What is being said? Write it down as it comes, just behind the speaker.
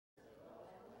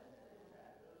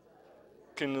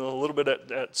looking a little bit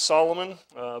at Solomon,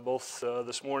 both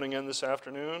this morning and this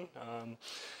afternoon.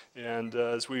 And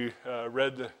as we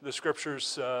read the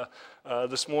scriptures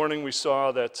this morning, we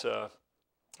saw that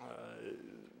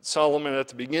Solomon, at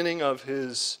the beginning of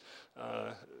his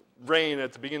reign,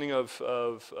 at the beginning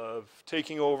of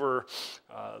taking over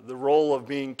the role of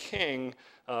being king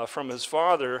from his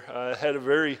father, had a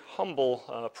very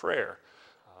humble prayer.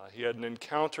 He had an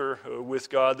encounter with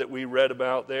God that we read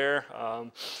about there.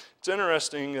 It's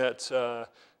interesting that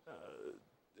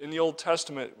in the Old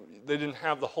Testament, they didn't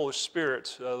have the Holy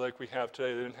Spirit like we have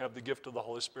today. They didn't have the gift of the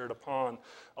Holy Spirit upon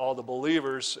all the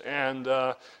believers. And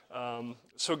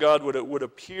so God would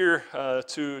appear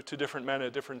to different men at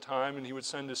a different time, and he would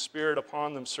send his Spirit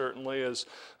upon them, certainly, as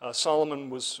Solomon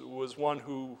was one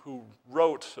who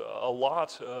wrote a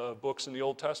lot of books in the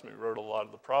Old Testament. He wrote a lot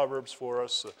of the Proverbs for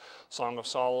us, the Song of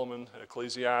Solomon,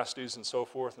 Ecclesiastes, and so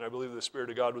forth. And I believe the Spirit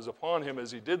of God was upon him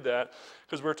as he did that,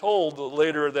 because we're told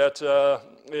later that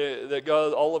that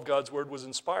God, all of God's word was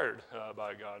inspired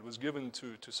by God, was given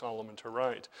to Solomon to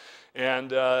write.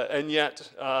 And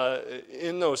yet,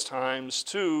 in those times,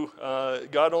 too,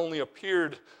 God only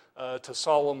appeared to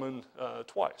Solomon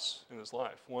twice in his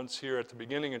life. Once here at the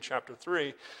beginning in chapter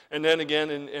 3, and then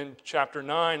again in chapter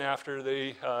 9 after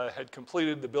they had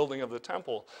completed the building of the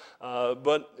temple.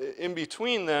 But in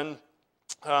between then,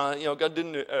 God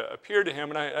didn't appear to him,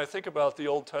 and I think about the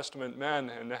Old Testament men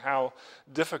and how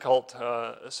difficult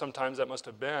sometimes that must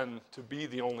have been to be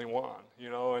the only one,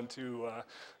 and to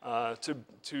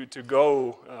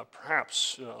go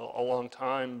perhaps a long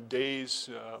time, days,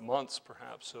 months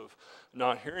perhaps, of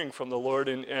not hearing from the Lord,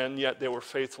 and yet they were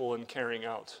faithful in carrying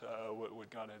out what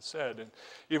God had said. And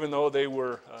even though they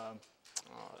were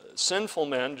sinful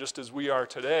men, just as we are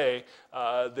today,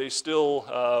 they still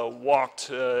walked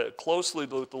closely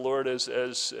with the Lord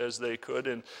as they could.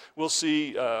 And we'll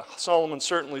see Solomon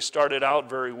certainly started out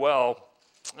very well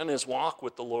in his walk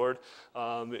with the Lord.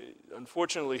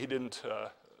 Unfortunately, he didn't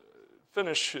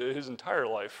finish his entire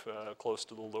life close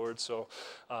to the Lord. So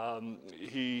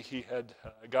he had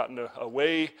gotten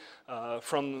away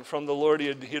from the Lord. He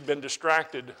had been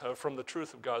distracted from the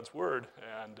truth of God's word,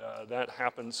 and that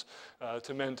happens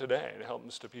to men today. It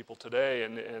happens to people today,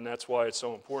 and that's why it's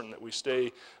so important that we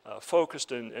stay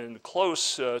focused and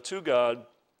close to God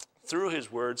through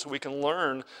his word, so we can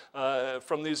learn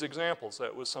from these examples.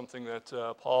 That was something that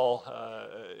Paul,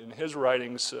 in his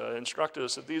writings, instructed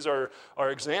us, that these are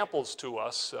examples to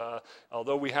us,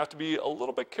 although we have to be a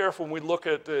little bit careful when we look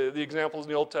at the examples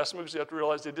in the Old Testament, because you have to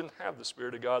realize they didn't have the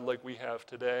Spirit of God like we have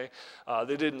today.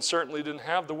 They certainly didn't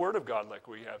have the Word of God like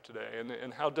we have today,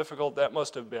 and how difficult that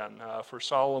must have been for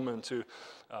Solomon to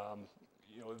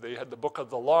they had the book of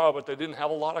the law, but they didn't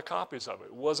have a lot of copies of it.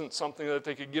 It wasn't something that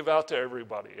they could give out to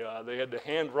everybody. They had to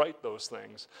handwrite those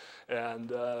things.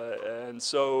 And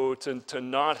so to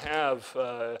not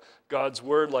have God's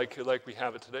word like we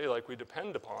have it today, like we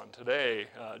depend upon today,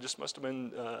 just must have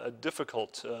been a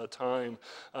difficult time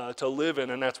to live in.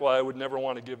 And that's why I would never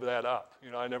want to give that up.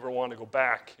 I never want to go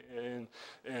back and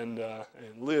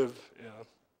live,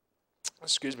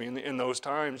 in those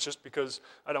times, just because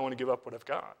I don't want to give up what I've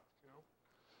got.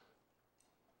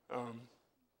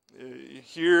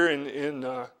 Here in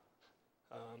the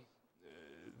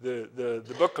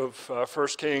book of 1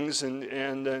 Kings and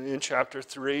in chapter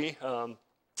 3,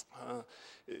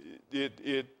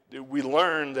 we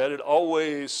learn that it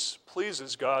always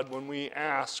pleases God when we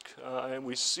ask and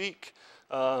we seek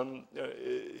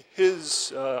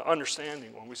his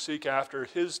understanding, when we seek after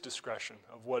his discretion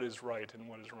of what is right and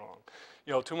what is wrong.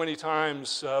 Too many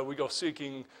times we go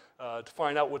seeking to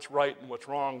find out what's right and what's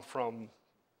wrong from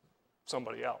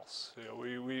somebody else.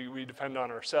 We depend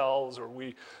on ourselves, or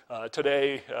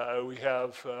today we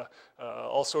have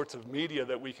all sorts of media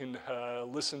that we can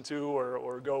listen to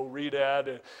or go read at,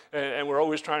 and we're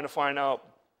always trying to find out,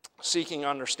 seeking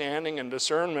understanding and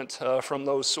discernment from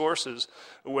those sources,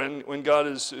 when God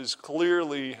is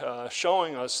clearly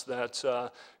showing us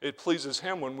that it pleases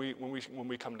him when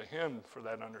we come to him for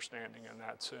that understanding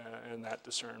and that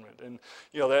discernment. And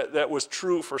that was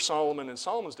true for Solomon in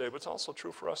Solomon's day, but it's also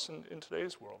true for us in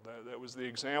today's world. That was the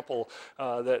example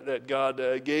that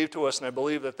God gave to us, and I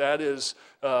believe that is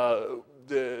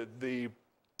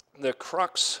the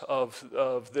crux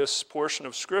of this portion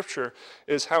of Scripture,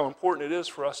 is how important it is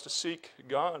for us to seek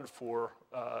God for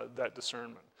that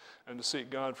discernment, and to seek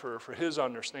God for his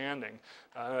understanding.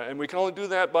 And we can only do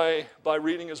that by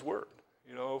reading his word.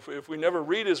 You know, if we never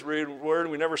read his word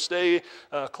and we never stay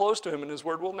close to him in his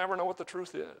word, we'll never know what the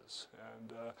truth is.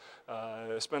 And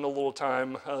I spent a little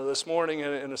time this morning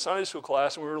in a Sunday school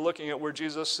class, and we were looking at where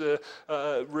Jesus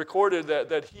recorded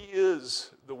that he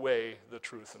is the way, the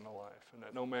truth, and the life, and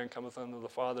that no man cometh unto the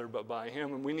Father but by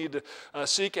him. And we need to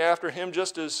seek after him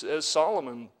just as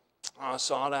Solomon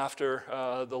sought after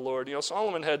the Lord. You know,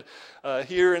 Solomon had,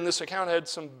 here in this account, had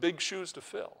some big shoes to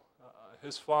fill.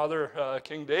 His father,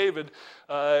 King David,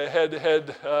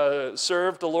 had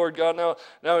served the Lord God.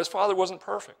 Now his father wasn't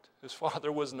perfect. His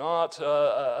father was not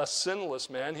a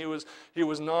sinless man. He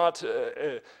was not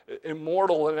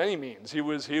immortal in any means. He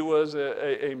was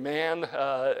a man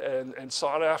and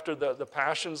sought after the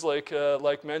passions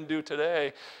like men do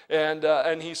today.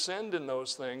 And he sinned in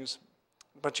those things.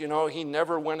 But you know, he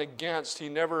never went against, he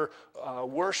never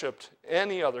worshipped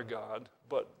any other God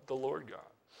but the Lord God.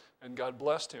 And God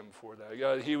blessed him for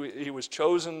that. He was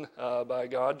chosen by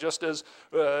God, just as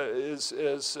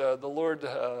the Lord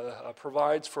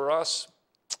provides for us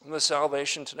the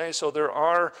salvation today. So there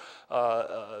are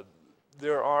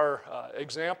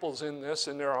examples in this,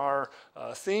 and there are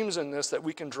themes in this that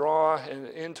we can draw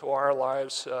into our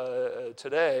lives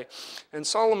today. And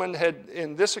Solomon had,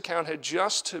 in this account, had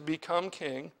just become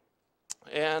king,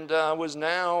 and was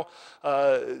now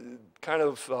kind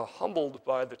of humbled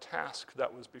by the task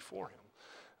that was before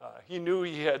him. He knew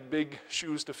he had big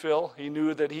shoes to fill. He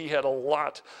knew that he had a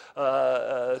lot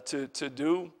to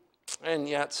do, and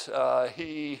yet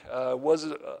he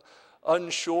was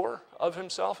unsure of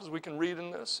himself, as we can read in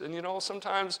this. And you know,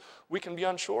 sometimes we can be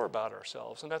unsure about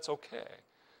ourselves, and that's okay,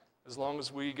 as long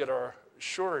as we get our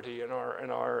surety and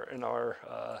our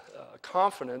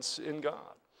confidence in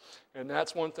God. And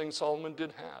that's one thing Solomon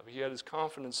did have. He had his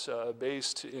confidence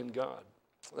based in God.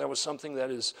 That was something that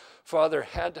his father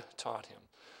had taught him.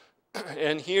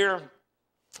 And here,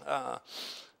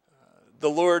 the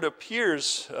Lord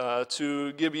appears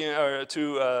to Gibeon,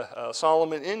 to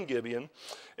Solomon in Gibeon,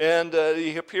 and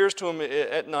he appears to him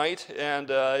at night, and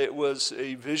it was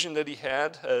a vision that he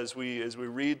had as we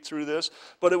read through this.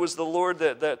 But it was the Lord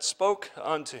that spoke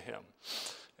unto him.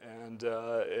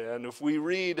 And if we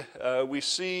read, we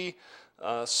see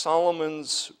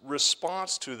Solomon's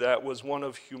response to that was one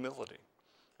of humility.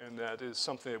 And that is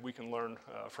something that we can learn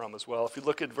from as well. If you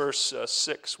look at verse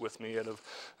 6 with me out of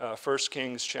 1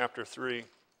 Kings chapter 3, it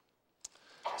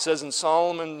says, And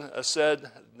Solomon said,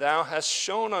 Thou hast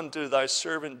shown unto thy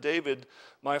servant David,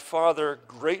 my father,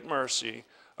 great mercy,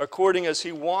 according as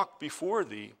he walked before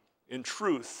thee in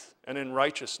truth and in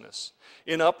righteousness,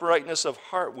 in uprightness of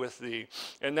heart with thee,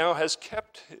 and thou hast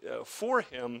kept for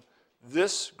him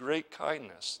this great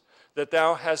kindness, that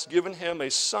thou hast given him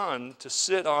a son to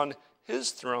sit on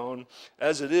his throne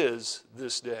as it is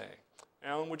this day.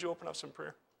 Alan, would you open up some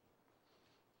prayer?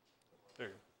 There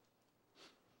you go.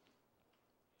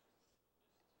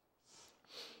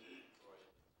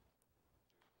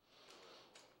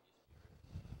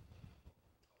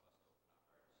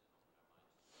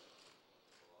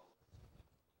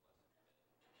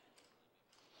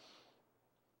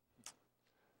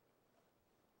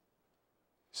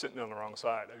 Sitting on the wrong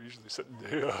side. I usually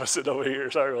sit over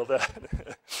here. Sorry about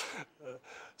that.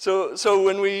 So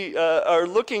when we are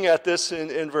looking at this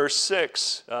in verse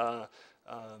 6,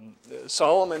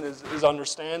 Solomon is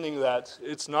understanding that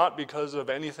it's not because of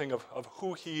anything of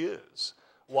who he is,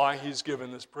 why he's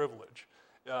given this privilege.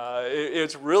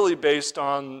 It's really based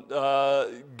on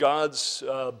God's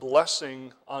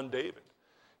blessing on David.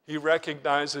 He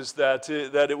recognizes that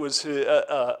it was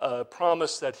a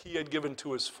promise that he had given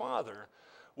to his father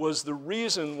was the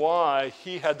reason why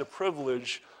he had the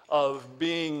privilege of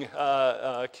being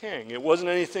king. It wasn't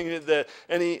anything that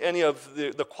any of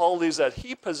the qualities that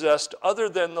he possessed, other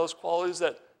than those qualities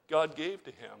that God gave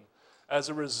to him as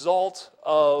a result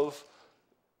of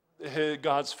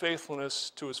God's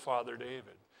faithfulness to his father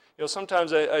David. You know,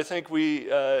 sometimes I think we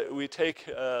take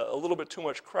a little bit too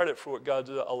much credit for what God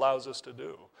allows us to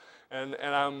do. And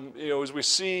as we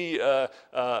see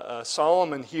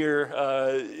Solomon here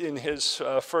in his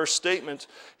first statement,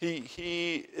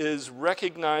 he is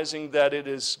recognizing that it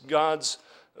is God's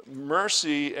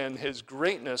mercy and his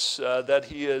greatness that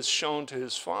he has shown to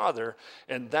his father,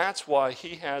 and that's why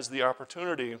he has the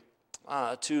opportunity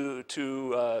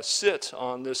to sit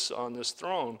on this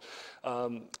throne.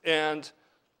 And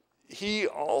he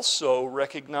also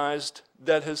recognized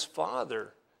that his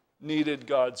father needed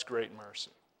God's great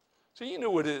mercy. So he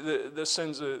knew what the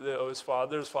sins that his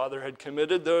father had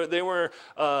committed. They were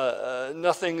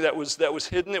nothing that was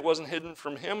hidden. It wasn't hidden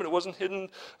from him, and it wasn't hidden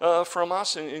from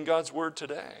us in God's word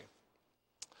today.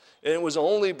 And it was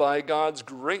only by God's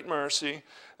great mercy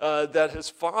that his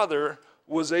father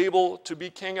was able to be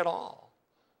king at all.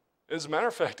 As a matter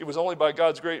of fact, it was only by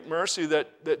God's great mercy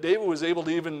that David was able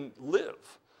to even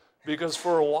live. Because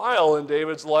for a while in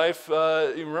David's life,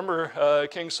 you remember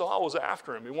King Saul was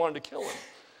after him. He wanted to kill him.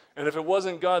 And if it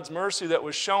wasn't God's mercy that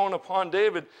was shown upon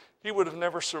David, he would have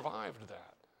never survived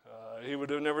that. He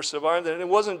would have never survived that. And it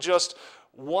wasn't just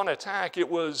one attack.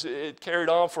 It carried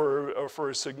on for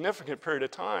a significant period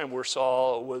of time where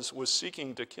Saul was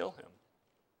seeking to kill him.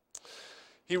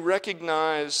 He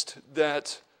recognized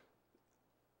that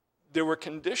there were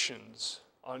conditions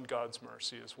on God's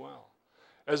mercy as well.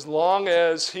 As long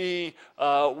as he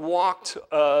walked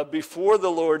before the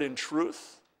Lord in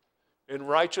truth, in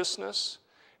righteousness,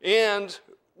 and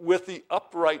with the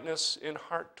uprightness in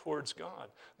heart towards God.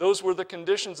 Those were the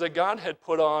conditions that God had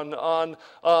put on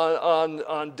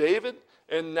David,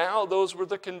 and now those were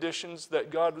the conditions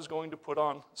that God was going to put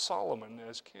on Solomon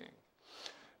as king.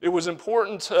 It was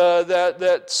important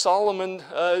that Solomon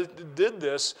did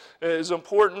this. It was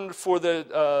important for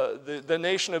the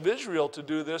nation of Israel to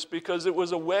do this because it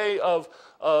was a way of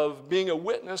being a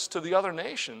witness to the other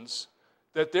nations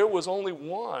that there was only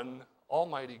one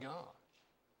Almighty God.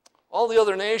 All the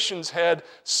other nations had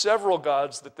several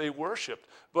gods that they worshiped,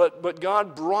 but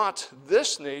God brought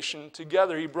this nation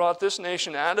together. He brought this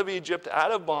nation out of Egypt,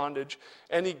 out of bondage,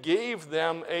 and he gave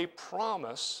them a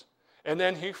promise. And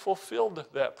then he fulfilled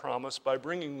that promise by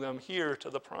bringing them here to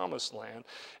the promised land.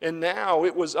 And now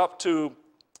it was up to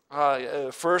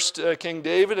first King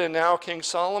David and now King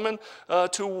Solomon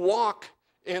to walk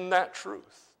in that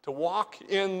truth, to walk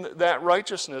in that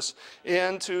righteousness,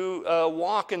 and to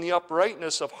walk in the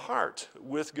uprightness of heart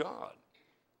with God.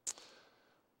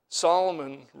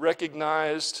 Solomon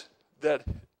recognized that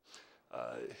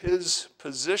his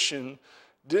position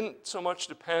didn't so much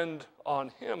depend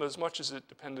on him as much as it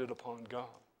depended upon God.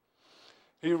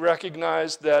 He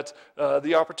recognized that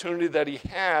the opportunity that he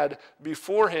had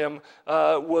before him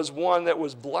was one that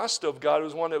was blessed of God. It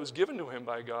was one that was given to him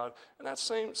by God. And that's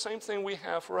the same thing we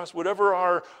have for us. Whatever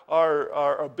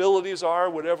our abilities are,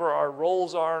 whatever our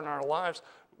roles are in our lives,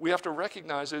 we have to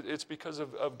recognize it's because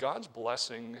of God's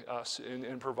blessing us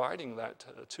in providing that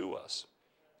to us.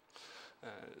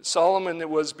 Solomon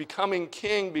was becoming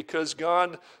king because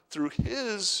God, through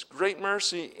his great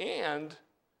mercy and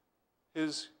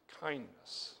his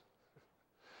kindness.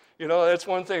 You know, that's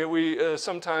one thing that we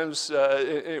sometimes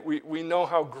we know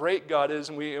how great God is,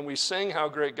 and we sing how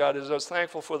great God is. I was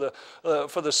thankful for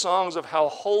the songs of how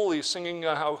holy, singing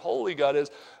how holy God is.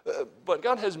 But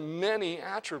God has many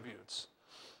attributes,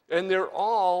 and they're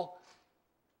all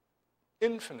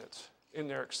infinite in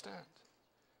their extent.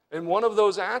 And one of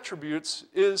those attributes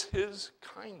is his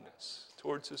kindness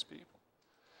towards his people.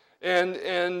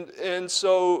 And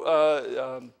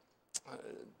so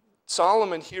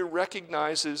Solomon here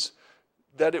recognizes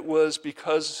that it was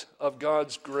because of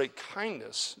God's great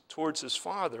kindness towards his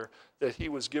father that he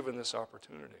was given this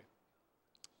opportunity.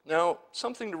 Now,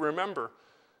 something to remember,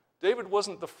 David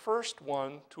wasn't the first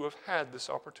one to have had this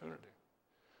opportunity.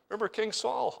 Remember, King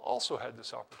Saul also had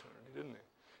this opportunity, didn't he?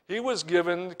 He was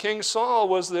given, King Saul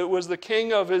was the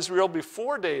king of Israel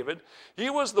before David. He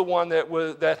was the one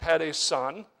that had a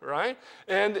son, right?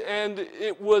 And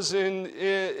it was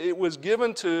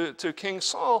given to King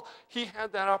Saul. He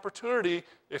had that opportunity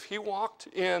if he walked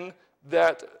in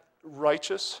that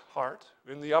righteous heart,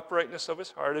 in the uprightness of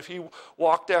his heart. If he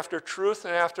walked after truth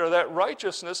and after that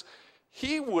righteousness,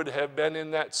 he would have been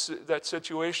in that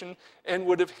situation and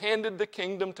would have handed the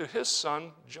kingdom to his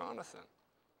son, Jonathan.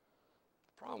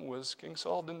 Problem was, King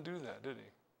Saul didn't do that, did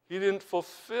he? He didn't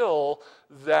fulfill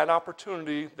that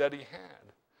opportunity that he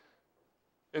had.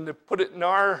 And to put it in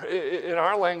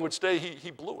our language today,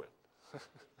 he blew it.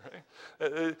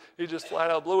 Right? He just flat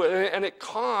out blew it. And it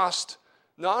cost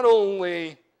not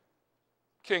only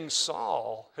King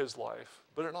Saul his life,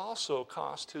 but it also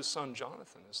cost his son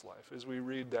Jonathan his life, as we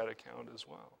read that account as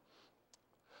well.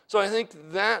 So I think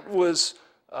that was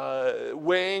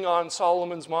weighing on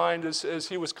Solomon's mind as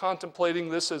he was contemplating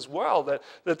this as well, that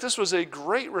this was a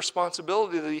great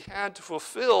responsibility that he had to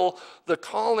fulfill the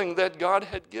calling that God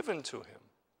had given to him.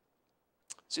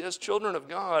 See, as children of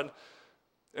God,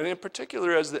 and in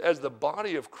particular as the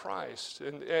body of Christ,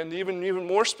 and even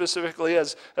more specifically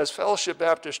as Fellowship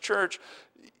Baptist Church,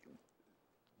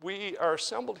 we are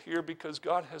assembled here because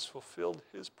God has fulfilled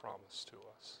his promise to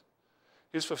us.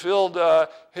 He's fulfilled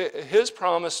his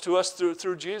promise to us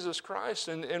through Jesus Christ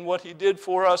and what he did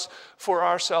for us for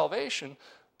our salvation.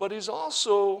 But he's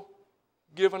also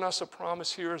given us a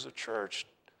promise here as a church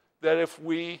that if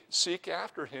we seek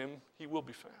after him, he will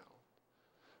be found.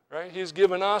 right? He's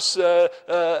given us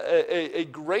a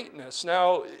greatness.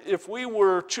 Now, if we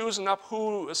were choosing up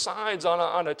who sides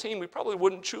on a team, we probably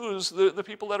wouldn't choose the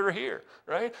people that are here,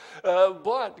 right?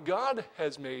 But God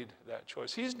has made that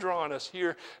choice. He's drawn us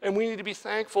here, and we need to be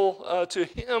thankful to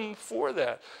him for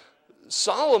that.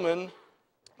 Solomon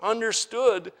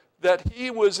understood that he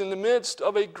was in the midst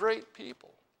of a great people.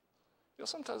 You know,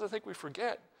 sometimes I think we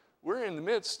forget we're in the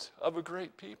midst of a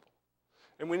great people.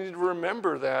 And we need to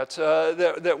remember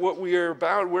that what we are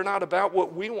about, we're not about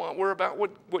what we want, we're about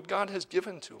what God has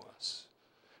given to us.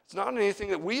 It's not anything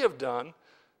that we have done,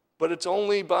 but it's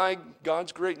only by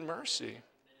God's great mercy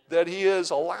that he has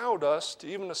allowed us to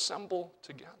even assemble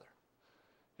together.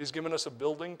 He's given us a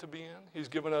building to be in. He's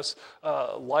given us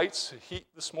lights, heat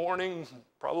this morning,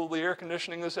 probably air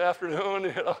conditioning this afternoon.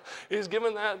 You know, he's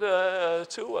given that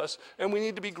to us, and we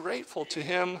need to be grateful to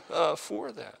him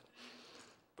for that.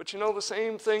 But you know, the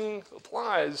same thing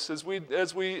applies as we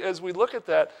look at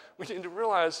that. We need to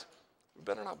realize we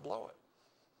better not blow it.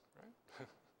 Right?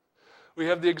 We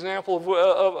have the example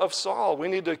of Saul. We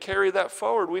need to carry that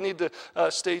forward. We need to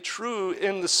stay true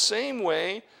in the same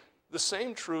way, the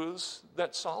same truths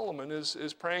that Solomon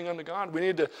is praying unto God. We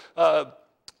need to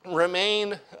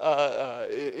remain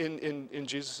in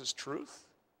Jesus' truth,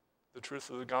 the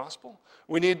truth of the gospel.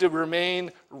 We need to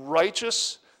remain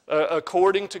righteous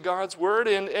according to God's word,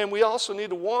 and we also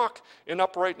need to walk in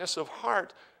uprightness of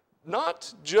heart,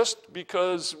 not just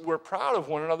because we're proud of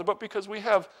one another, but because we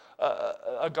have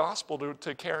a gospel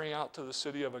to carry out to the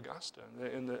city of Augusta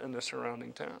and the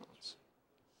surrounding towns.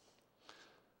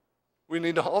 We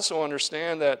need to also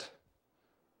understand that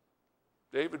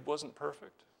David wasn't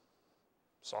perfect.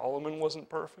 Solomon wasn't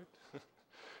perfect.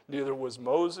 Neither was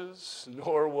Moses,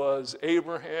 nor was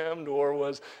Abraham, nor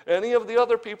was any of the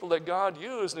other people that God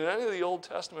used in any of the Old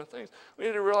Testament things. We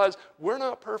need to realize we're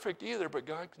not perfect either, but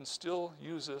God can still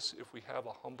use us if we have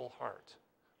a humble heart.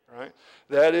 Right?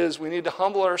 That is, we need to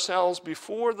humble ourselves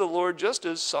before the Lord, just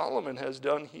as Solomon has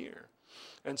done here,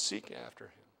 and seek after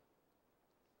him.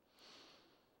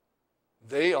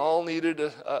 They all needed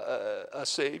a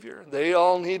Savior. They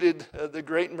all needed the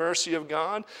great mercy of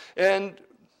God, and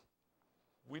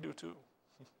we do too.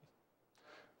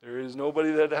 There is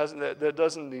nobody that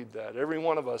doesn't need that. Every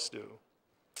one of us do.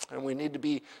 And we need to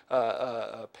be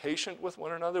patient with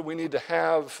one another. We need to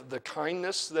have the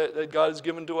kindness that God has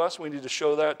given to us. We need to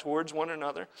show that towards one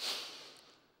another.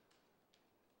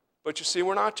 But you see,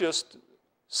 we're not just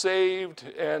saved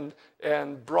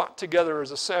and brought together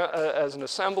as an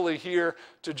assembly here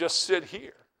to just sit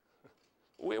here.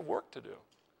 We have work to do.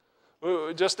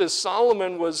 Just as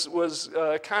Solomon was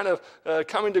kind of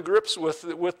coming to grips with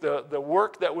the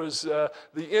work that was the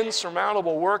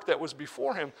insurmountable work that was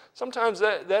before him, sometimes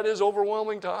that is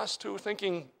overwhelming to us too,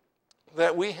 thinking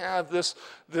that we have this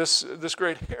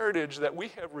great heritage that we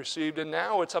have received, and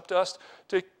now it's up to us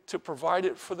to provide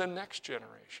it for the next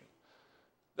generation.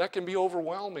 That can be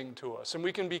overwhelming to us, and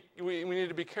we need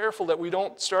to be careful that we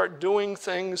don't start doing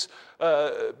things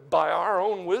by our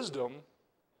own wisdom,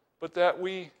 but that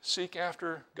we seek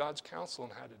after God's counsel on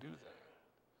how to do that.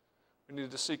 We need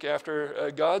to seek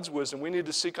after God's wisdom. We need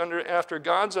to seek after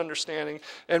God's understanding.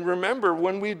 And remember,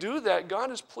 when we do that, God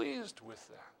is pleased with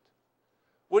that.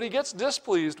 What he gets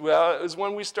displeased with is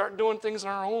when we start doing things in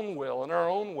our own will, in our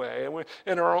own way,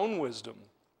 in our own wisdom.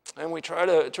 And we try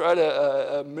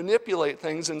to manipulate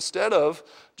things instead of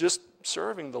just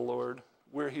serving the Lord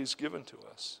where he's given to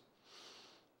us.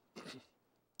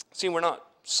 See, we're not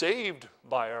saved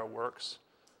by our works,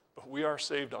 but we are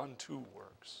saved unto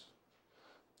works.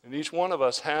 And each one of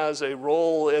us has a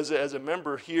role as a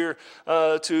member here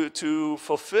to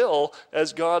fulfill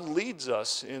as God leads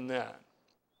us in that.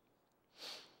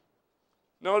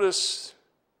 Notice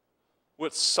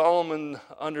what Solomon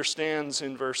understands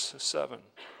in verse 7.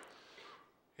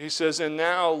 He says, "And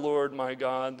now, Lord my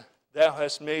God, thou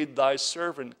hast made thy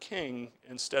servant king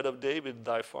instead of David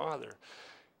thy father.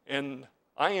 And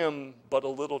I am but a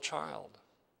little child.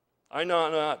 I know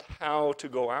not how to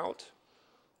go out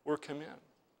or come in."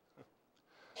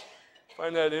 I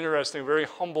find that interesting, a very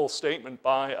humble statement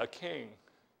by a king.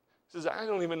 He says, I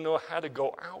don't even know how to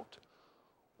go out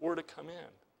or to come in.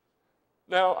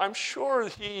 Now, I'm sure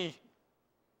he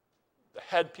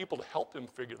had people to help him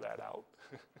figure that out.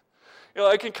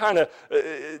 I can kind of,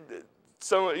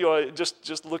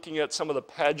 just looking at some of the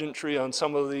pageantry on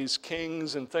some of these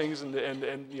kings and things,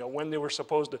 and when they were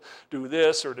supposed to do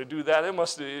this or to do that, it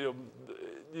must, you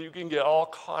can get all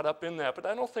caught up in that. But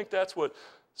I don't think that's what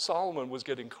Solomon was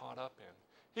getting caught up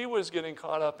in. He was getting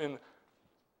caught up in,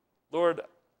 Lord,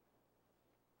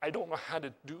 I don't know how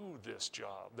to do this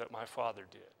job that my father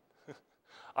did.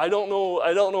 I don't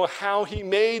know how he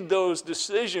made those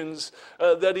decisions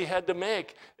that he had to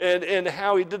make and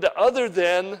how he did it other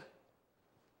than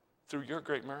through your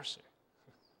great mercy.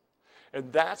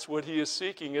 And that's what he is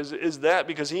seeking, is that,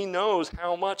 because he knows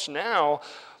how much now,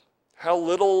 how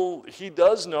little he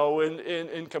does know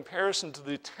in comparison to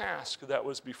the task that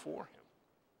was before him.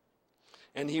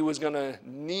 And he was going to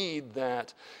need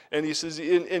that. And he says,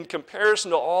 in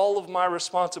comparison to all of my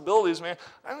responsibilities, man,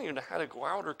 I don't even know how to go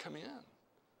out or come in. He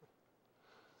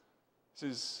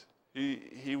says,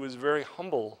 he was very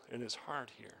humble in his heart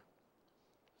here.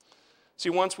 See,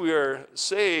 once we are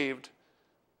saved,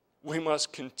 we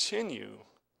must continue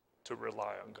to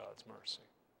rely on God's mercy.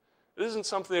 It isn't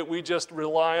something that we just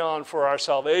rely on for our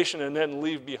salvation and then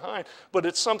leave behind, but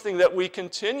it's something that we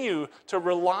continue to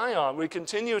rely on. We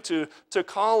continue to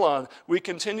call on. We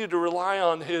continue to rely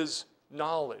on his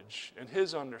knowledge and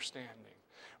his understanding.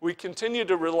 We continue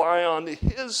to rely on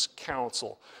his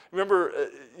counsel. Remember,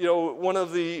 one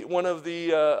of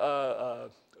the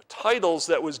titles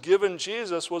that was given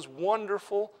Jesus was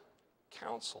Wonderful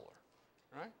Counselor,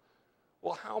 right?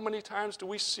 Well, how many times do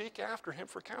we seek after him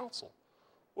for counsel?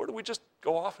 Or do we just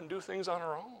go off and do things on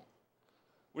our own?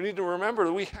 We need to remember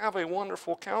that we have a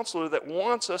wonderful counselor that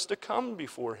wants us to come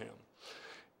before him.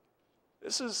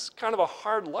 This is kind of a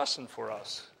hard lesson for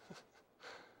us.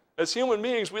 As human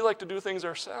beings, we like to do things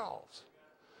ourselves.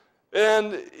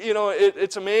 And,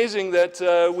 it's amazing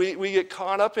that we get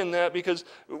caught up in that because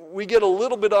we get a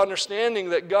little bit of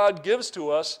understanding that God gives to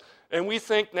us, and we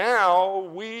think now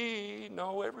we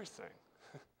know everything.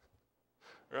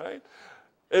 Right?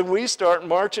 And we start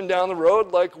marching down the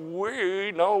road like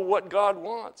we know what God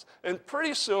wants. And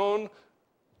pretty soon,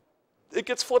 it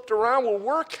gets flipped around. Well,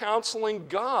 we're counseling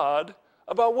God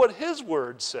about what his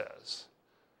word says.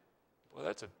 Well,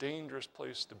 that's a dangerous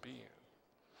place to be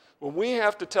in. When we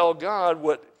have to tell God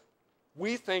what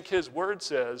we think his word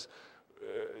says,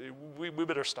 we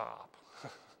better stop.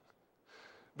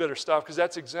 Better stop, because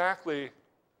that's exactly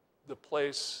the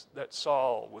place that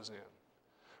Saul was in.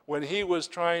 When he was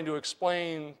trying to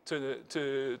explain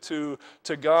to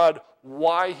God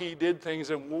why he did things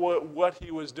and what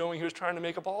he was doing, he was trying to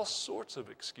make up all sorts of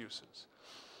excuses.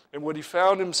 And what he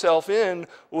found himself in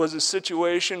was a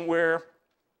situation where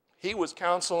he was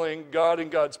counseling God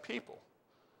and God's people.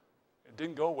 It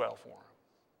didn't go well for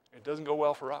him. It doesn't go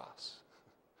well for us.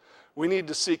 We need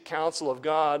to seek counsel of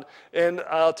God, and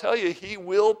I'll tell you, he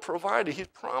will provide it. He's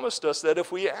promised us that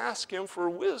if we ask him for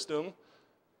wisdom,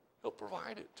 he'll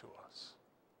provide it to us.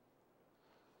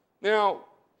 Now,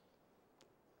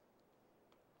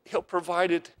 he'll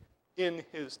provide it in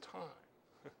his time.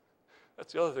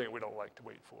 That's the other thing we don't like to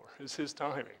wait for, is his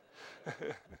timing.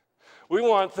 We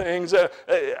want things.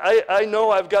 I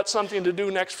know I've got something to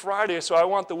do next Friday, so I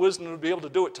want the wisdom to be able to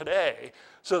do it today,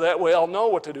 so that way I'll know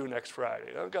what to do next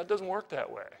Friday. God doesn't work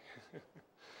that way.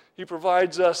 He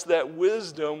provides us that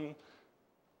wisdom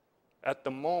at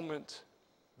the moment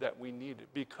that we need it,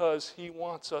 because he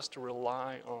wants us to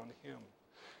rely on him.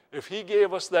 If he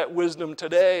gave us that wisdom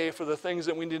today for the things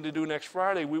that we need to do next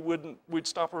Friday, we'd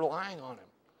stop relying on him.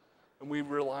 And we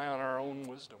rely on our own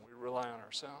wisdom. We rely on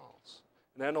ourselves.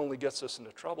 And that only gets us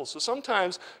into trouble. So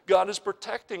sometimes God is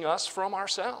protecting us from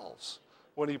ourselves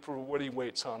when he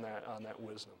waits on that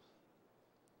wisdom.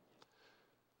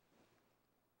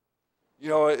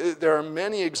 There are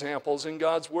many examples in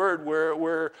God's word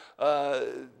where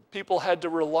people had to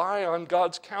rely on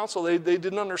God's counsel. They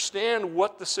didn't understand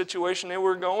what the situation they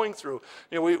were going through.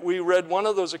 We read one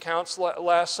of those accounts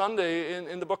last Sunday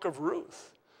in the book of Ruth,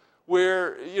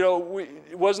 where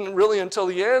it wasn't really until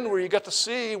the end where you got to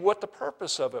see what the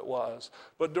purpose of it was.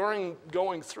 But during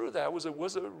going through that was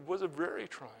a very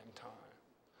trying time,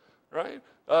 right?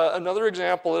 Another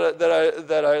example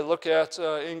that I look at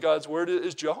in God's word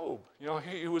is Job.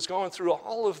 He was going through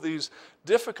all of these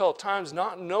difficult times,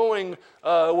 not knowing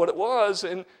what it was,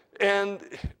 and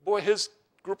boy, his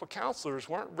group of counselors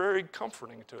weren't very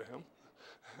comforting to him.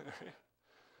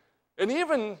 And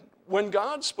even when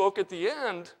God spoke at the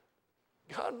end,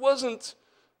 God wasn't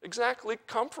exactly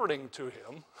comforting to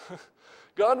him.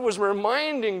 God was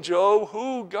reminding Job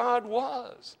who God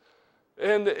was.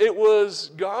 And it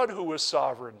was God who was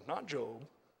sovereign, not Job,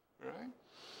 right?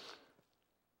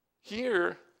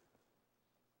 Here,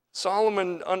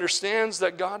 Solomon understands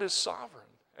that God is sovereign,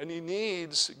 and he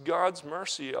needs God's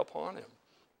mercy upon him.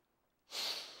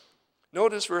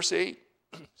 Notice verse 8.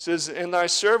 It says, "And thy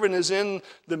servant is in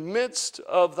the midst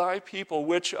of thy people,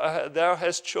 which thou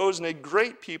hast chosen, a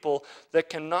great people that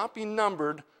cannot be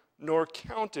numbered nor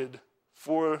counted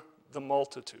for the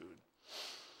multitude."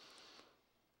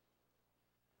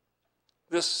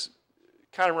 This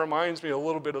Kind of reminds me a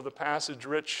little bit of the passage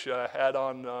Rich had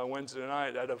on Wednesday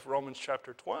night out of Romans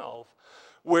chapter 12,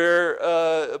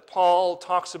 where Paul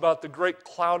talks about the great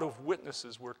cloud of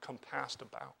witnesses we're compassed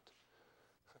about.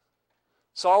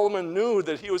 Solomon knew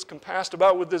that he was compassed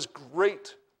about with this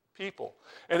great people.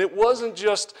 And it wasn't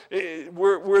just,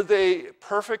 were they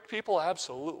perfect people?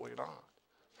 Absolutely not.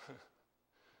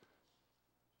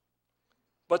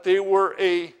 But they were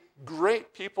a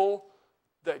great people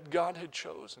that God had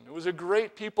chosen. It was a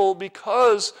great people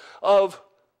because of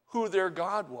who their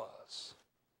God was.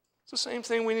 It's the same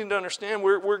thing we need to understand.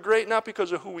 We're great not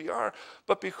because of who we are,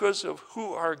 but because of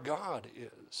who our God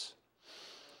is.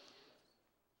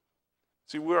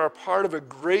 See, we are part of a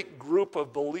great group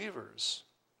of believers.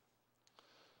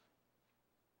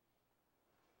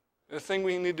 The thing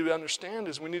we need to understand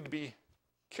is we need to be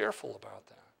careful about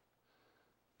that.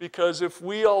 Because if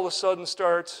we all of a sudden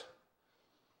start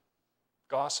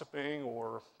gossiping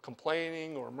or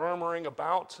complaining or murmuring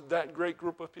about that great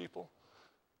group of people,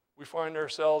 we find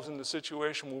ourselves in the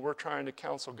situation where we're trying to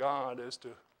counsel God as to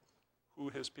who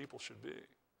his people should be.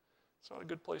 It's not a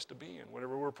good place to be in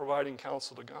whenever we're providing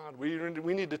counsel to God.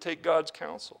 We need to take God's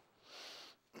counsel.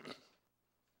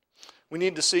 We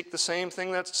need to seek the same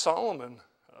thing that Solomon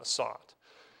sought.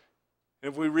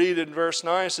 If we read in verse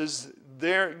 9, it says,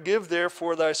 give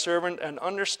therefore thy servant an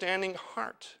understanding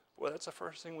heart. Well, that's the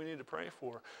first thing we need to pray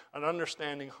for, an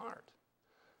understanding heart.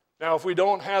 Now, if we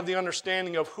don't have the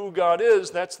understanding of who God is,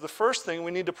 that's the first thing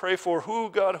we need to pray for.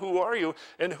 God, who are you,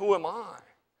 and who am I?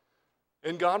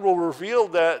 And God will reveal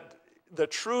that the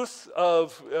truth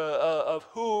of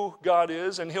who God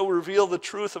is, and he'll reveal the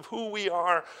truth of who we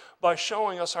are by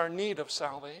showing us our need of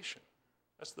salvation.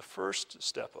 That's the first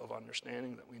step of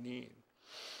understanding that we need.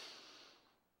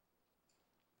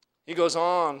 He goes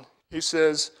on, he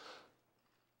says,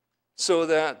 so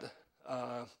that,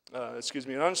 an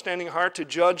understanding heart to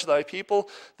judge thy people,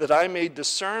 that I may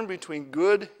discern between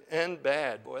good and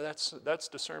bad. Boy, that's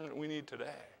discernment we need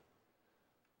today.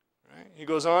 Right? He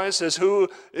goes on, he says, who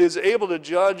is able to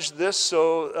judge this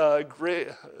so great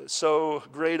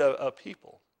a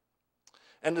people?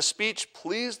 And the speech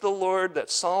pleased the Lord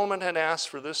that Solomon had asked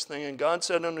for this thing. And God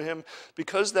said unto him,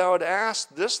 because thou hast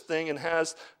asked this thing, and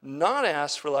hast not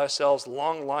asked for thyself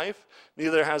long life,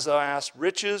 neither hast thou asked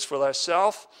riches for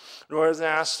thyself, nor hast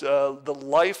asked the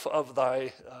life of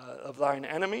thine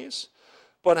enemies,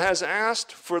 but hast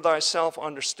asked for thyself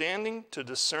understanding to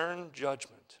discern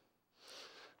judgment.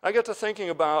 I get to thinking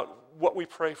about what we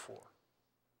pray for.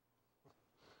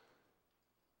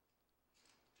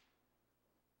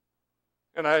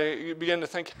 And I began to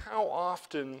think, how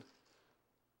often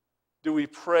do we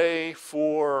pray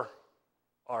for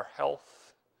our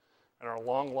health and our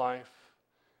long life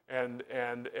and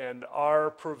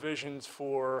our provisions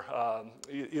for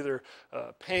either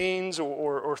pains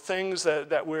or things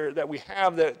that we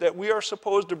have that we are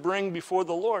supposed to bring before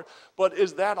the Lord? But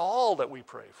is that all that we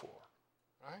pray for?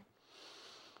 Right?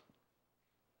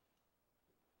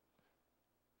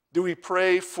 Do we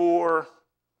pray for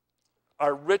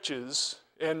our riches?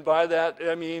 And by that,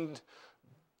 I mean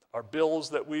our bills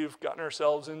that we've gotten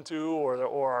ourselves into,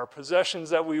 or our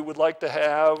possessions that we would like to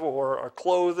have, or our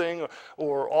clothing,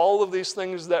 or all of these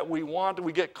things that we want.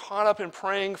 We get caught up in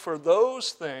praying for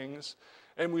those things,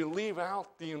 and we leave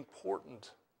out the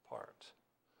important part.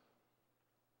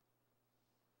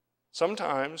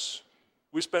 Sometimes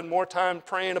we spend more time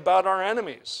praying about our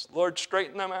enemies. Lord,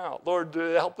 straighten them out. Lord,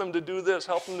 help them to do this,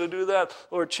 help them to do that.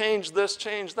 Lord, change this,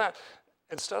 change that.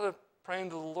 Instead of praying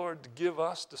to the Lord to give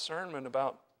us discernment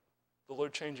about the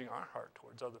Lord changing our heart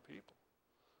towards other people.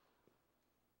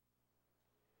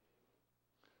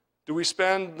 Do we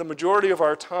spend the majority of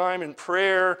our time in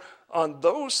prayer on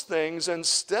those things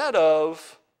instead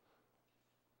of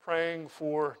praying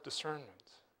for discernment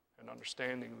and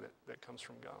understanding that comes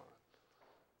from God?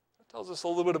 That tells us a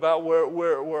little bit about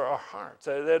where our hearts,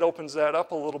 that opens that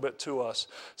up a little bit to us.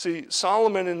 See,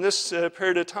 Solomon in this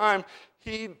period of time,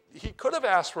 he could have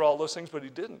asked for all those things, but he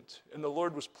didn't. And the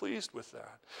Lord was pleased with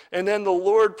that. And then the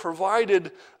Lord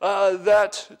provided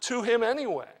that to him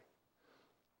anyway.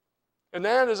 And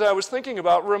that, as I was thinking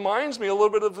about, reminds me a little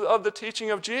bit of the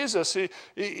teaching of Jesus.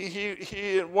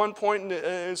 He at one point in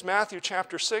his Matthew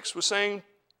chapter 6 was saying,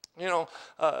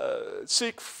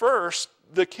 seek first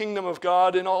the kingdom of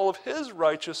God and all of his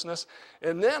righteousness,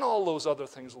 and then all those other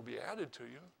things will be added to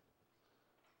you.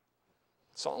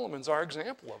 Solomon's our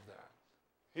example of that.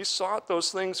 He sought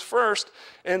those things first,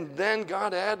 and then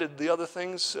God added the other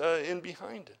things in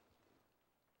behind it.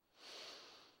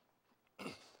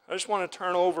 I just want to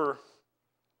turn over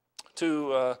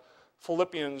to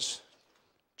Philippians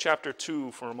chapter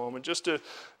 2 for a moment, just to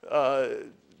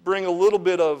bring a little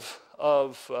bit of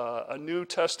a New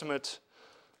Testament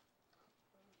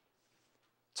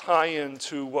tie-in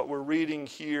to what we're reading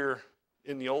here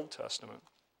in the Old Testament.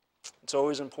 It's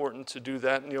always important to do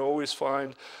that, and you always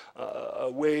find a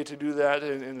way to do that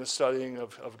in the studying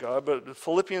of God. But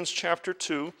Philippians chapter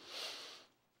 2,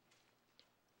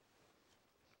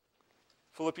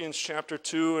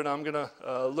 and I'm going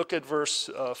to look at verse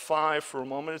 5 for a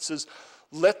moment. It says,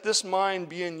 "Let this mind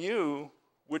be in you,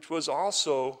 which was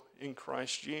also in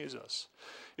Christ Jesus."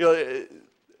 You know,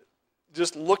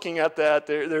 just looking at that,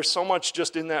 there's so much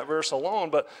just in that verse alone,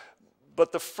 but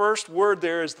the first word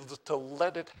there is to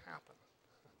let it happen.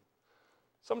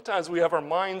 Sometimes we have our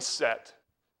mind set,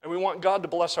 and we want God to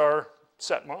bless our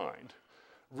set mind,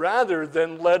 rather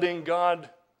than letting God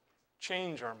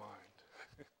change our mind.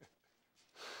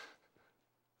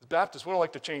 As Baptists, we don't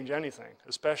like to change anything,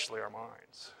 especially our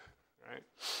minds, right?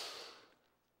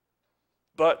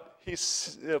 But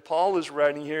Paul is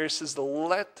writing here, he says,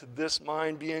 "Let this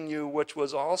mind be in you, which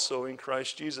was also in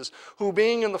Christ Jesus, who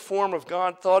being in the form of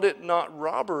God, thought it not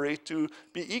robbery to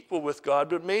be equal with God,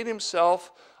 but made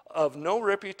himself of no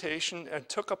reputation, and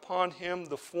took upon him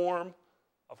the form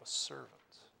of a servant."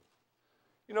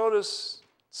 You notice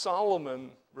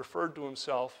Solomon referred to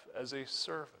himself as a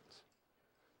servant.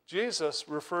 Jesus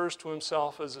refers to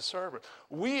himself as a servant.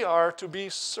 We are to be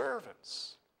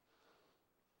servants.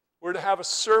 We're to have a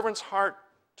servant's heart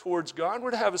towards God.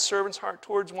 We're to have a servant's heart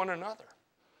towards one another.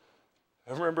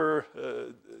 I remember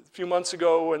a few months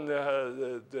ago when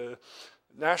the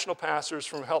national pastors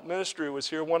from Help Ministry was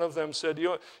here, one of them said,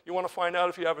 you want to find out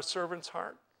if you have a servant's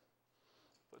heart?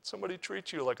 Let somebody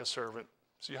treat you like a servant.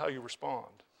 See how you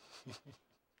respond.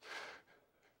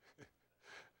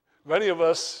 Many of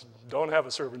us don't have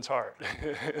a servant's heart.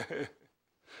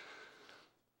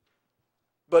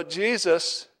 But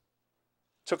Jesus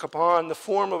took upon the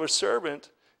form of a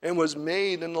servant and was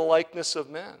made in the likeness of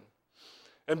men.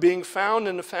 And being found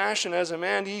in the fashion as a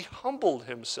man, he humbled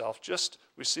himself. Just,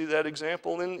 we see that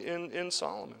example in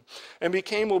Solomon. And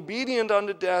became obedient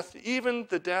unto death, even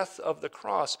the death of the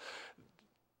cross.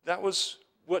 That was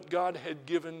what God had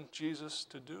given Jesus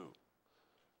to do.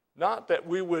 Not that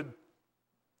we would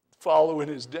follow in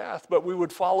his death, but we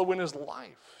would follow in his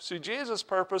life. See, Jesus'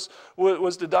 purpose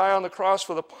was to die on the cross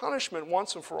for the punishment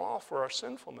once and for all for our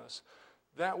sinfulness.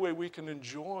 That way we can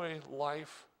enjoy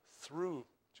life through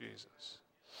Jesus.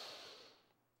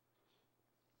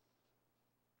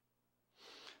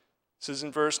 It says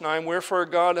in verse 9, "Wherefore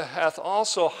God hath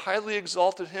also highly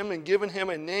exalted him and given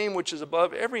him a name which is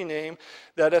above every name,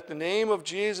 that at the name of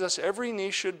Jesus every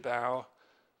knee should bow,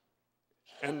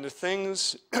 and the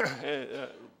things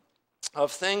of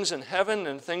things in heaven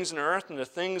and things in earth and the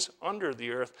things under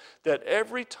the earth, that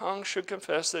every tongue should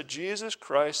confess that Jesus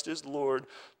Christ is Lord,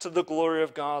 to the glory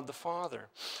of God the Father.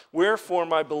 Wherefore,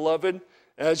 my beloved,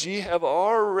 as ye have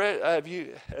always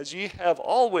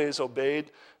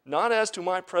obeyed, not as to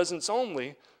my presence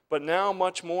only, but now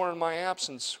much more in my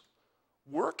absence,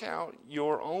 work out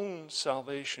your own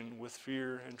salvation with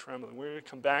fear and trembling." We're going to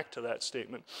come back to that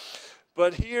statement.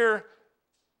 But here,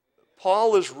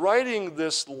 Paul is writing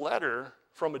this letter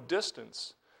from a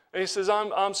distance. And he says,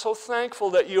 I'm so thankful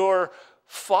that you're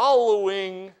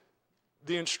following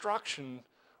the instruction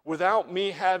without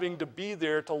me having to be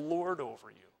there to lord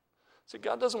over you. See,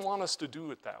 God doesn't want us to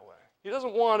do it that way. He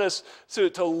doesn't want us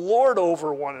to lord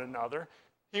over one another.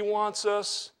 He wants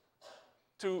us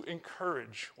to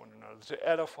encourage one another, to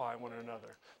edify one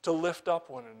another, to lift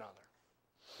up one another.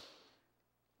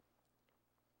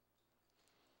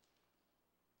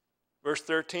 Verse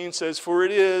 13 says, "For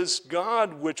it is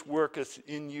God which worketh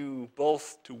in you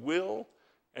both to will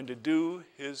and to do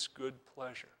his good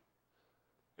pleasure."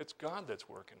 It's God that's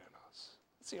working in us.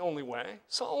 It's the only way.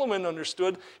 Solomon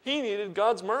understood he needed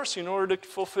God's mercy in order to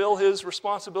fulfill his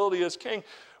responsibility as king.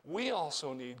 We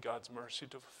also need God's mercy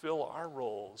to fulfill our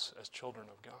roles as children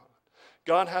of God.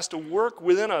 God has to work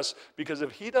within us, because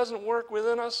if he doesn't work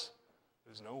within us,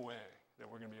 there's no way that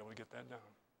we're going to be able to get that done.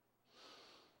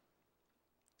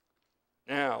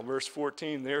 Now, verse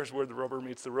 14, there's where the rubber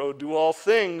meets the road. "Do all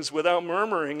things without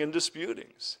murmuring and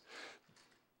disputings,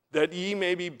 that ye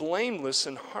may be blameless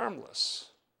and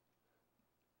harmless,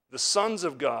 the sons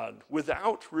of God,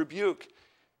 without rebuke,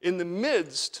 in the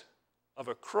midst of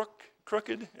a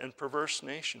crooked and perverse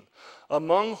nation,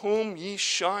 among whom ye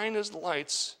shine as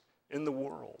lights in the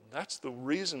world." That's the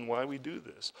reason why we do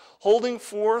this. "Holding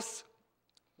forth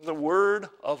the word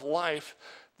of life,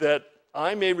 that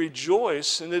I may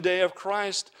rejoice in the day of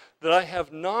Christ, that I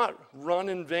have not run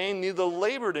in vain, neither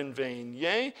labored in vain.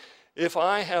 Yea, if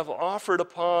I have offered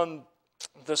upon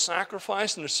the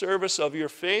sacrifice and the service of your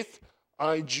faith,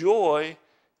 I joy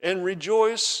and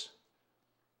rejoice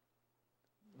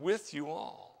with you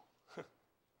all.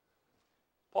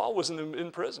 Paul was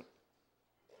in prison.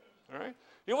 All right?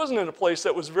 He wasn't in a place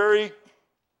that was very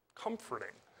comforting.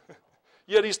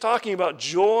 Yet he's talking about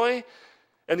joy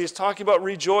and he's talking about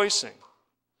rejoicing.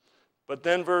 But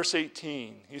then verse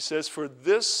 18, he says, for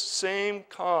this same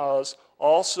cause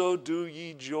also do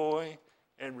ye joy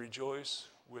and rejoice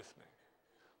with me.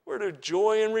 We're to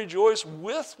joy and rejoice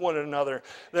with one another.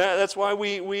 That's why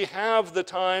we have the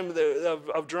time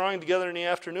of drawing together in the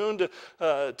afternoon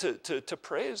to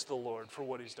praise the Lord for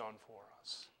what he's done for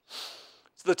us.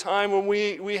 It's the time when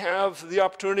we have the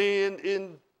opportunity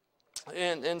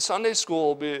in Sunday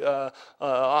school,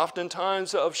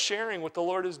 oftentimes of sharing what the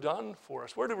Lord has done for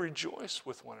us. We're to rejoice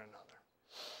with one another.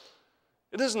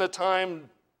 It isn't a time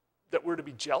that we're to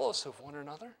be jealous of one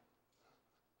another.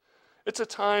 It's a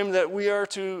time that we are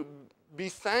to be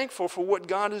thankful for what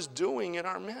God is doing in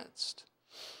our midst.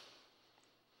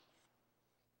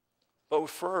 But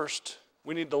first,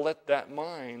 we need to let that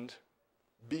mind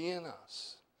be in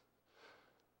us.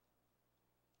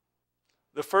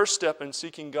 The first step in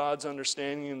seeking God's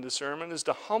understanding and discernment is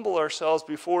to humble ourselves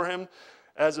before him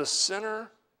as a sinner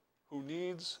who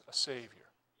needs a Savior.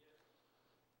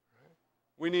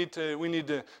 We need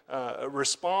to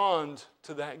respond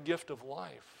to that gift of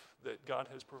life that God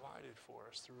has provided for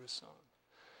us through his Son.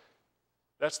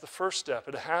 That's the first step.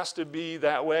 It has to be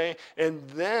that way, and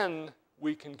then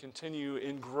we can continue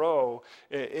and grow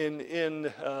in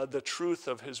the truth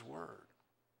of his word.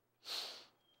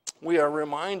 We are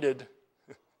reminded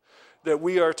that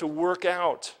we are to work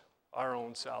out our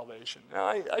own salvation. Now,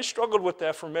 I struggled with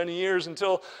that for many years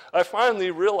until I finally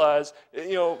realized,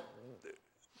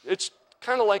 it's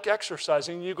kind of like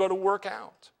exercising. You go to work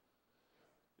out.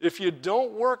 If you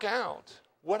don't work out,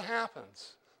 what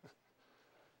happens?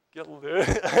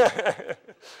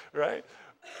 Right?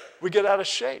 We get out of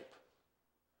shape.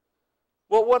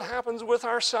 Well, what happens with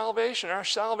our salvation? Our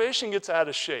salvation gets out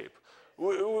of shape.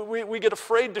 We get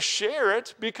afraid to share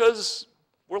it because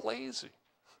we're lazy.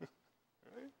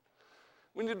 Right?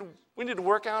 We need to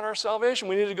work out our salvation.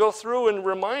 We need to go through and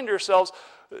remind ourselves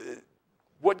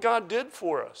what God did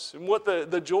for us and what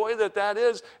the joy that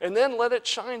is, and then let it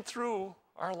shine through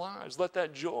our lives. Let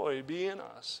that joy be in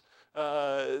us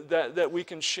that we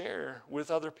can share with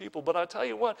other people. But I tell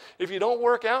you what, if you don't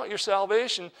work out your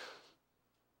salvation,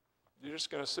 you're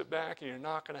just going to sit back and you're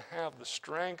not going to have the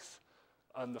strength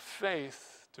and the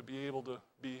faith to be able to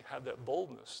have that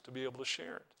boldness to be able to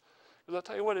share it. Because I'll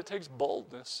tell you what, it takes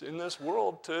boldness in this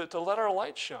world to let our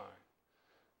light shine.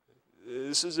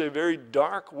 This is a very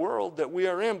dark world that we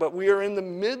are in, but we are in the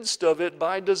midst of it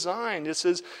by design. It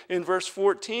says in verse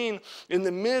 14, in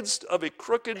the midst of a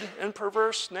crooked and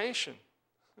perverse nation.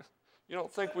 You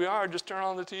don't think we are, just turn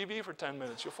on the TV for 10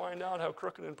 minutes. You'll find out how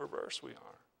crooked and perverse we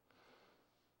are.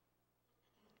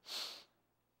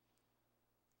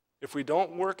 If we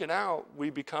don't work it out, we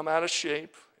become out of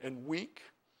shape and weak,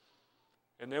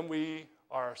 and then we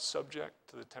are subject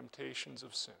to the temptations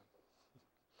of sin.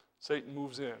 Satan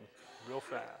moves in real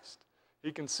fast.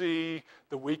 He can see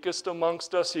the weakest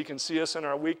amongst us. He can see us in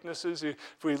our weaknesses.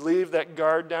 If we leave that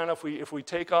guard down, if we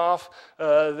take off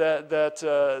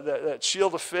that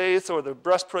shield of faith or the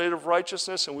breastplate of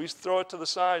righteousness and we throw it to the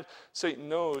side, Satan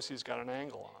knows he's got an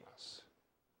angle on us.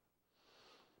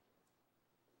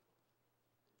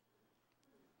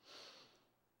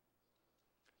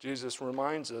 Jesus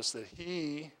reminds us that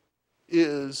he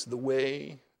is the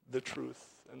way, the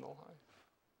truth, and the life.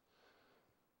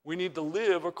 We need to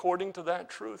live according to that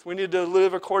truth. We need to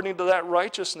live according to that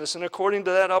righteousness and according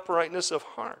to that uprightness of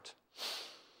heart.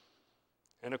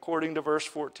 And according to verse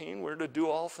 14, we're to do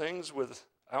all things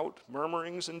without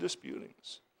murmurings and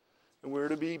disputings. And we're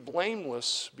to be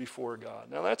blameless before God.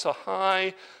 Now that's a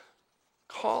high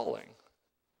calling.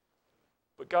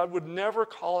 But God would never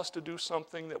call us to do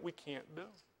something that we can't do.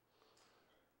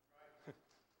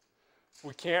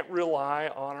 We can't rely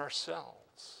on ourselves.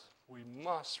 We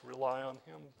must rely on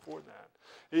him for that.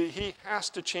 He has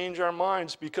to change our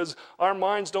minds because our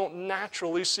minds don't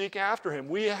naturally seek after him.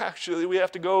 We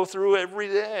have to go through every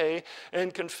day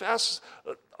and confess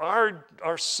our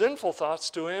sinful thoughts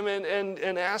to him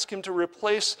and ask him to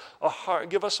replace a heart,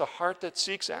 give us a heart that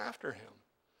seeks after him.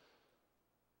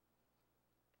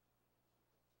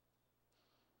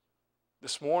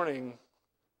 This morning,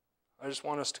 I just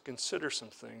want us to consider some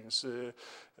things.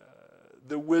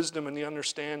 The wisdom and the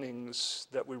understandings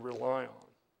that we rely on.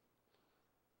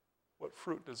 What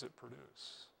fruit does it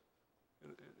produce?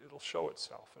 It'll show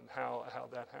itself in how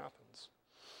that happens.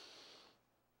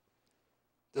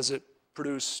 Does it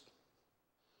produce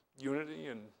unity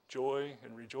and joy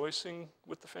and rejoicing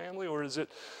with the family, or does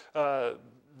it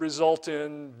result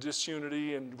in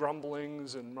disunity and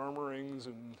grumblings and murmurings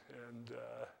and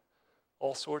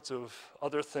all sorts of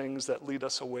other things that lead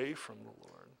us away from the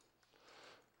Lord?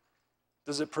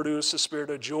 Does it produce a spirit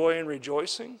of joy and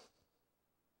rejoicing?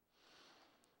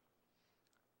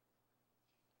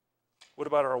 What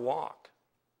about our walk?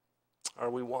 Are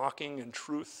we walking in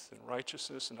truth and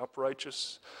righteousness and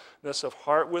uprightness of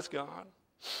heart with God?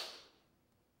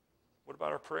 What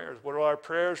about our prayers? What do our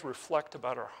prayers reflect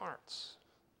about our hearts?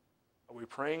 Are we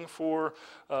praying for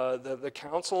the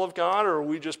counsel of God, or are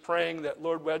we just praying that,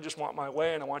 Lord, I just want my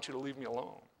way and I want you to leave me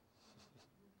alone?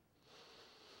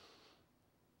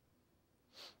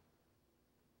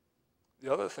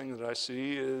 The other thing that I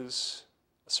see is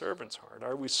a servant's heart.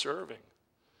 Are we serving?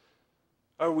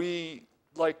 Are we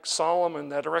like Solomon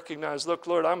that recognize, look,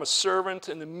 Lord, I'm a servant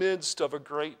in the midst of a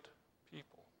great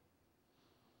people.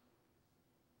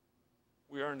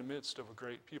 We are in the midst of a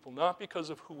great people, not because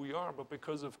of who we are, but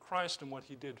because of Christ and what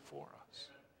he did for us.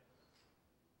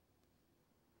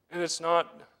 And it's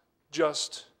not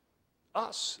just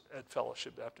us at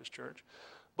Fellowship Baptist Church,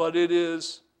 but it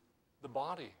is the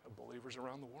body of believers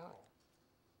around the world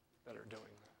that are doing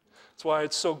that. That's why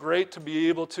it's so great to be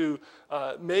able to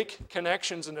make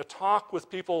connections and to talk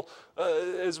with people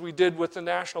as we did with the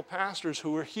national pastors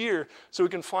who are here, so we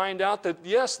can find out that,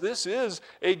 yes, this is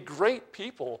a great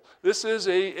people. This is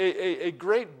a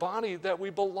great body that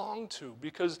we belong to,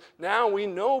 because now we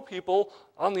know people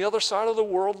on the other side of the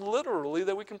world, literally,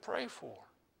 that we can pray for,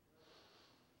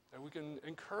 that we can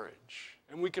encourage,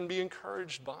 and we can be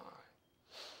encouraged by.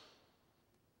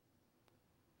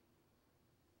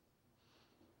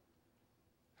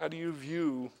 How do you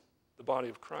view the body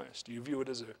of Christ? Do you view it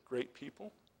as a great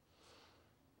people?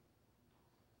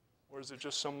 Or is it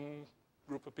just some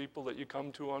group of people that you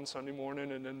come to on Sunday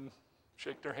morning and then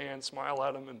shake their hand, smile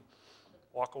at them, and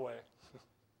walk away?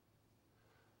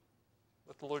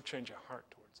 Let the Lord change your heart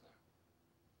towards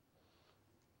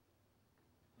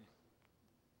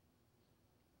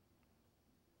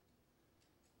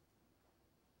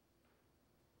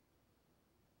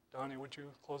that. Donnie, would you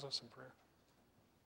close us in prayer?